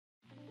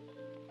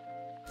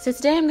So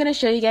today I'm going to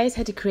show you guys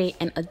how to create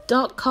an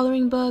adult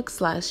coloring book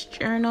slash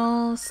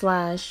journal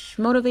slash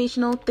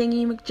motivational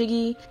thingy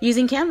McJiggy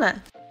using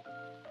Canva.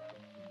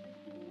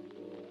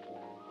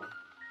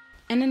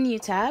 In a new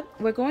tab,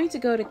 we're going to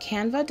go to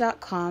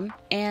canva.com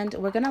and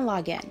we're going to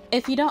log in.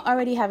 If you don't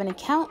already have an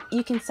account,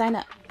 you can sign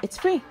up. It's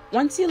free.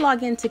 Once you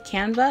log into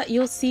Canva,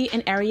 you'll see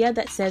an area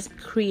that says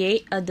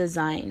create a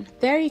design.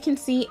 There you can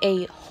see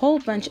a whole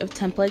bunch of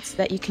templates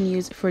that you can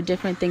use for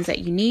different things that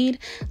you need,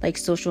 like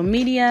social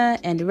media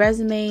and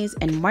resumes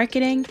and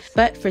marketing.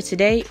 But for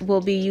today,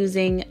 we'll be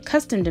using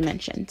custom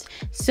dimensions.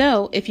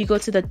 So if you go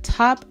to the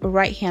top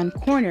right-hand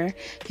corner,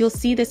 you'll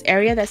see this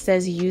area that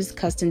says use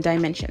custom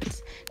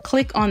dimensions.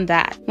 Click on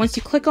that. Once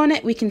you click on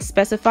it, we can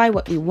specify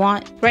what we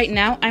want. Right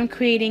now, I'm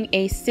creating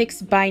a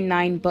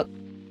 6x9 book.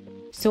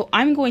 So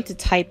I'm going to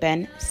type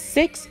in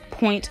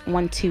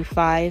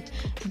 6.125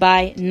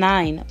 by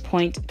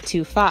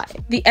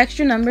 9.25. The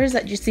extra numbers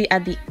that you see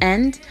at the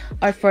end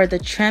are for the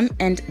trim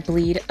and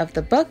bleed of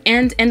the book.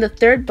 And in the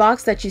third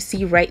box that you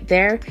see right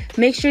there,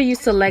 make sure you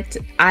select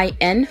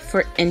IN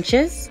for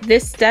inches.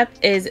 This step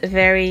is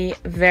very,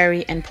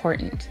 very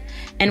important.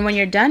 And when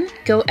you're done,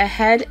 go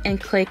ahead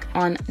and click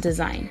on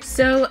design.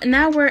 So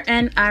now we're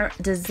in our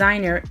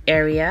designer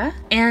area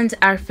and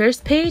our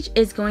first page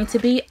is going to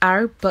be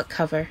our book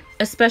cover,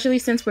 especially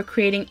since we're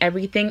creating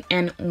everything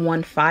in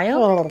one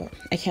file. Oh,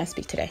 I can't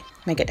speak today,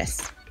 my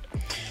goodness.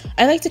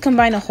 I like to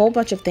combine a whole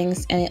bunch of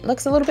things and it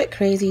looks a little bit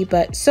crazy,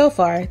 but so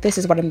far this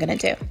is what I'm gonna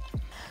do.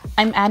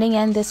 I'm adding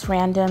in this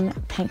random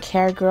pink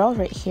hair girl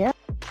right here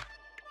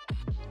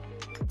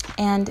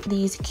and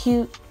these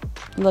cute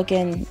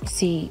looking,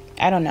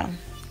 I don't know,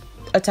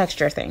 a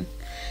texture thing,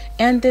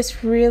 and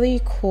this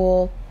really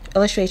cool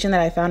illustration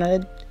that I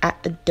found at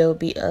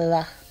Adobe.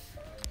 Ugh.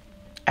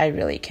 I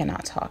really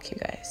cannot talk, you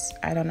guys.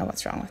 I don't know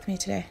what's wrong with me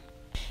today.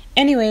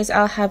 Anyways,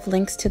 I'll have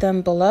links to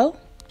them below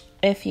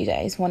if you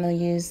guys want to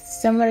use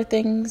similar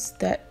things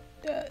that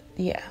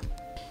yeah.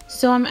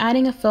 So I'm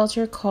adding a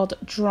filter called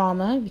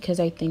drama because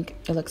I think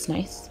it looks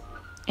nice,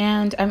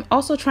 and I'm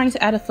also trying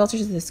to add a filter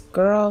to this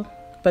girl,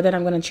 but then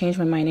I'm going to change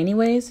my mind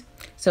anyways,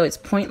 so it's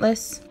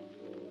pointless.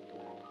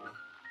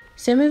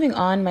 So moving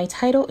on, my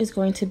title is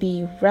going to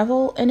be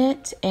Revel in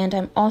it, and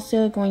I'm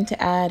also going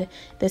to add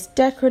this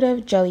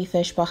decorative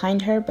jellyfish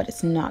behind her, but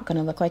it's not going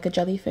to look like a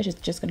jellyfish, it's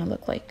just going to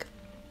look like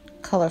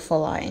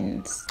colorful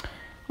lines.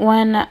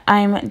 When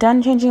I'm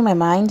done changing my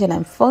mind and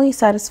I'm fully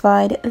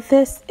satisfied,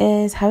 this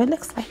is how it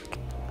looks like.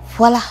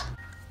 Voila!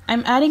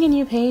 I'm adding a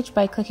new page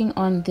by clicking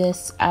on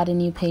this add a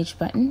new page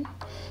button,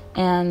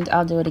 and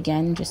I'll do it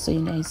again just so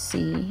you guys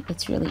see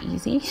it's really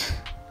easy.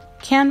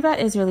 Canva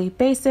is really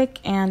basic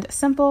and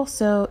simple,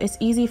 so it's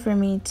easy for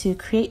me to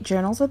create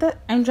journals with it.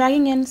 I'm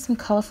dragging in some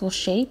colorful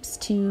shapes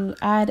to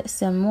add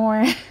some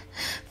more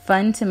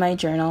fun to my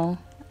journal.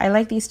 I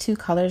like these two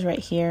colors right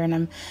here, and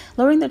I'm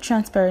lowering the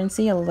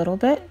transparency a little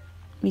bit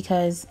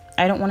because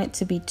I don't want it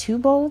to be too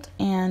bold,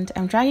 and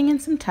I'm dragging in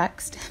some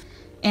text.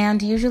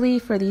 And usually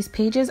for these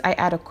pages, I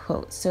add a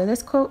quote. So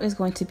this quote is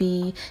going to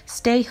be,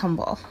 "Stay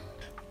humble."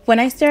 When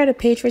I stare at a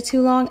page for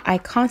too long, I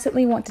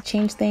constantly want to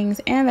change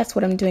things, and that's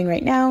what I'm doing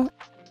right now.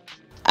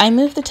 I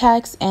move the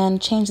text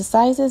and change the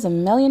sizes a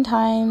million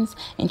times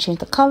and change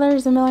the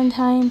colors a million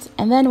times,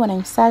 and then when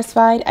I'm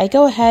satisfied, I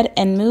go ahead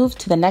and move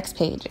to the next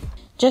page,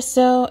 just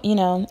so, you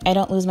know, I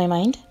don't lose my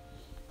mind.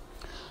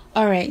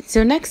 Alright,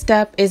 so next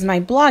up is my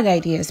blog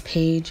ideas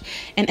page,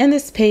 and in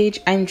this page,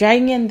 I'm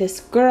dragging in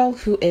this girl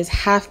who is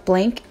half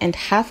blank and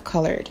half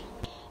colored.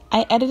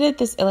 I edited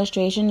this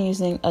illustration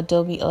using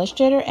Adobe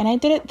Illustrator, and I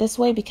did it this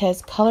way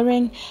because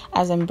coloring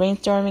as I'm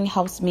brainstorming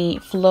helps me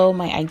flow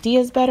my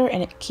ideas better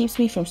and it keeps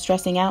me from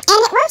stressing out.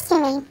 And it works for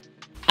me.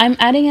 I'm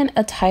adding in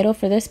a title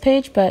for this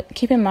page, but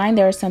keep in mind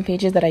there are some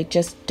pages that I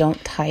just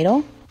don't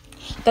title.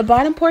 The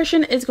bottom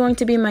portion is going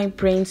to be my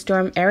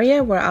brainstorm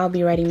area where I'll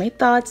be writing my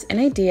thoughts and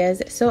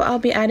ideas, so I'll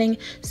be adding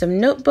some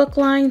notebook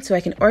lines so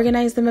I can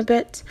organize them a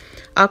bit.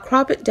 I'll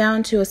crop it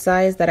down to a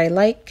size that I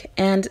like,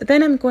 and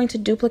then I'm going to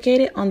duplicate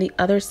it on the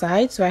other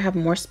side so I have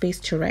more space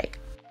to write.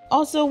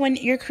 Also, when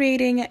you're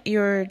creating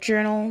your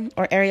journal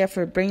or area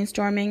for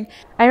brainstorming,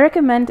 I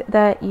recommend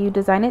that you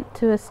design it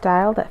to a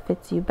style that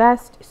fits you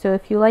best. So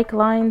if you like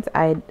lines,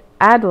 I'd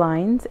add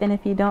lines, and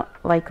if you don't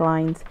like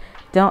lines,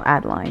 don't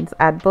add lines.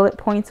 Add bullet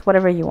points,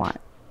 whatever you want.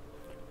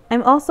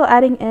 I'm also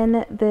adding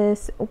in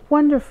this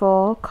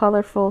wonderful,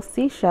 colorful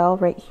seashell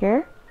right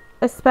here,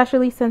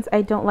 especially since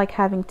I don't like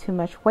having too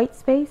much white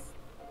space,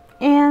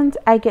 and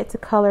I get to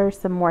color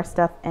some more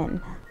stuff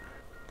in.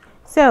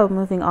 So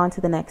moving on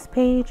to the next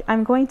page,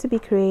 I'm going to be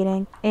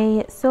creating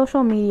a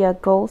social media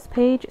goals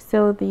page.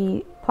 So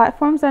the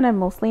platforms that I'm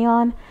mostly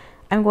on,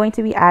 I'm going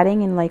to be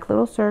adding in like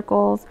little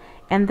circles,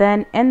 and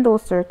then in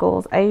those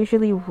circles, I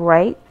usually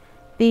write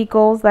the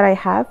goals that I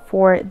have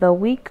for the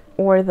week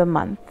or the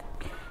month.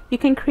 You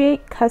can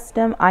create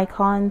custom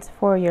icons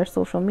for your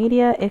social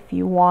media if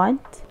you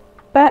want,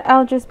 but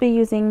I'll just be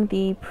using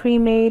the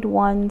pre-made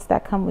ones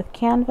that come with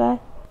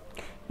Canva.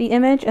 The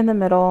image in the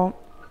middle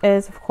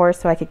is, of course,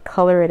 so I could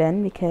color it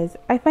in because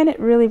I find it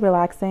really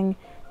relaxing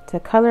to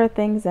color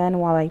things in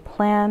while I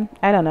plan.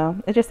 I don't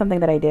know, it's just something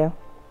that I do.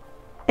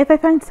 If I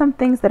find some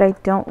things that I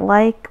don't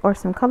like or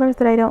some colors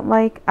that I don't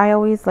like, I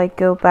always like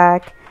go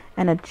back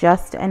and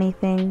adjust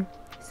anything.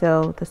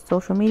 So the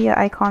social media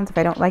icons, if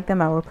I don't like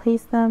them, I'll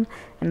replace them,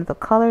 and the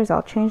colors,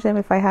 I'll change them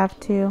if I have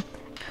to.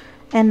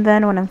 And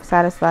then when I'm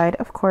satisfied,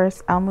 of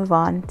course, I'll move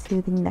on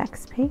to the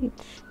next page.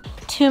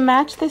 To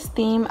match this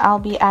theme, I'll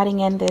be adding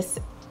in this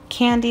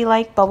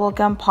candy-like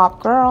bubblegum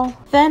pop girl.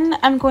 Then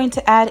I'm going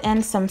to add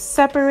in some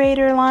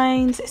separator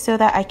lines so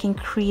that I can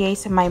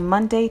create my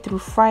Monday through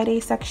Friday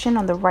section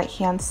on the right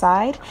hand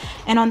side.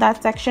 And on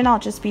that section, I'll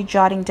just be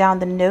jotting down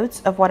the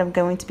notes of what I'm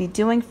going to be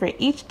doing for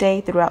each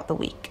day throughout the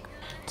week.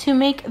 To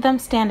make them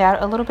stand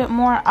out a little bit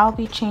more, I'll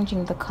be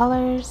changing the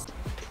colors.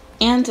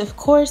 And of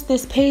course,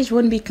 this page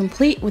wouldn't be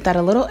complete without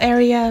a little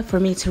area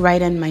for me to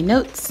write in my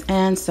notes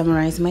and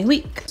summarize my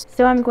week.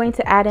 So I'm going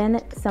to add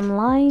in some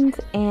lines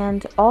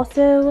and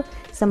also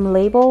some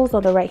labels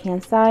on the right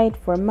hand side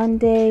for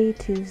Monday,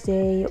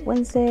 Tuesday,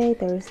 Wednesday,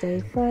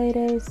 Thursday,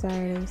 Friday,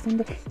 Saturday,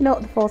 Sunday,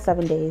 the full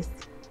 7 days.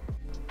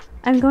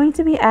 I'm going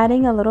to be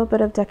adding a little bit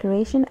of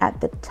decoration at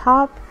the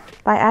top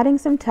by adding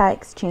some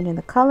text, changing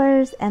the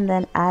colors, and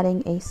then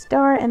adding a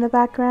star in the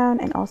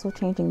background and also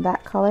changing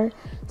that color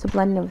to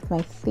blend in with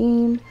my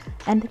theme.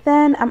 And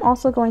then I'm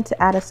also going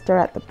to add a star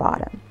at the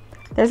bottom.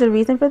 There's a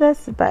reason for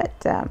this, but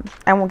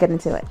I won't get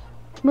into it.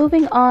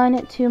 Moving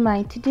on to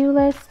my to-do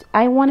list,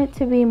 I want it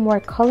to be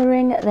more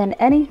coloring than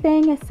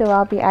anything, so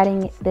I'll be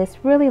adding this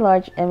really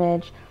large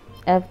image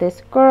of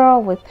this girl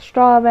with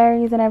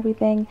strawberries and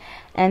everything,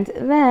 and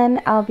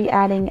then I'll be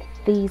adding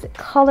these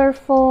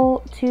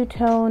colorful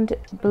two-toned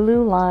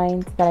blue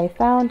lines that I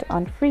found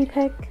on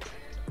FreePic.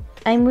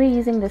 I'm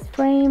reusing this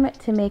frame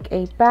to make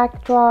a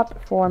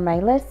backdrop for my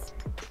list.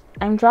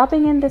 I'm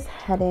dropping in this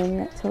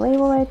heading to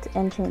label it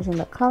and changing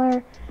the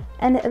color,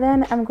 and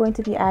then I'm going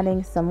to be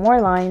adding some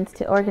more lines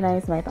to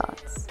organize my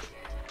thoughts.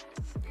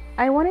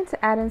 I wanted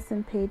to add in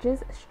some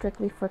pages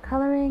strictly for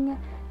coloring,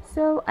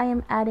 so I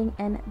am adding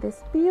in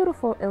this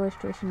beautiful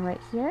illustration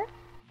right here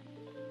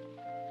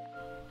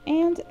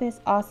and this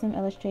awesome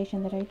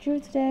illustration that I drew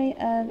today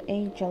of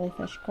a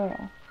jellyfish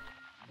girl.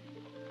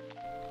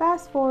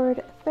 Fast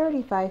forward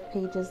 35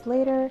 pages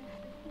later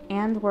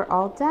and we're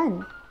all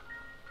done.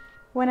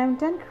 When I'm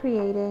done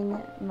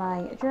creating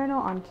my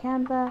journal on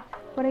Canva,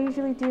 what I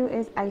usually do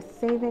is I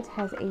save it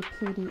as a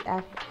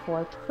PDF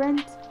for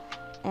print,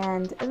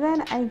 and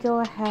then I go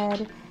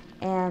ahead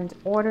and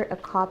order a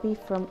copy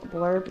from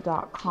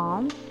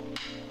blurb.com.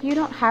 You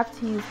don't have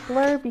to use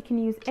Blurb, you can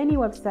use any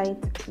website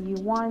you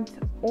want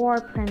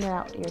or print it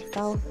out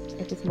yourself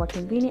if it's more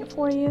convenient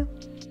for you.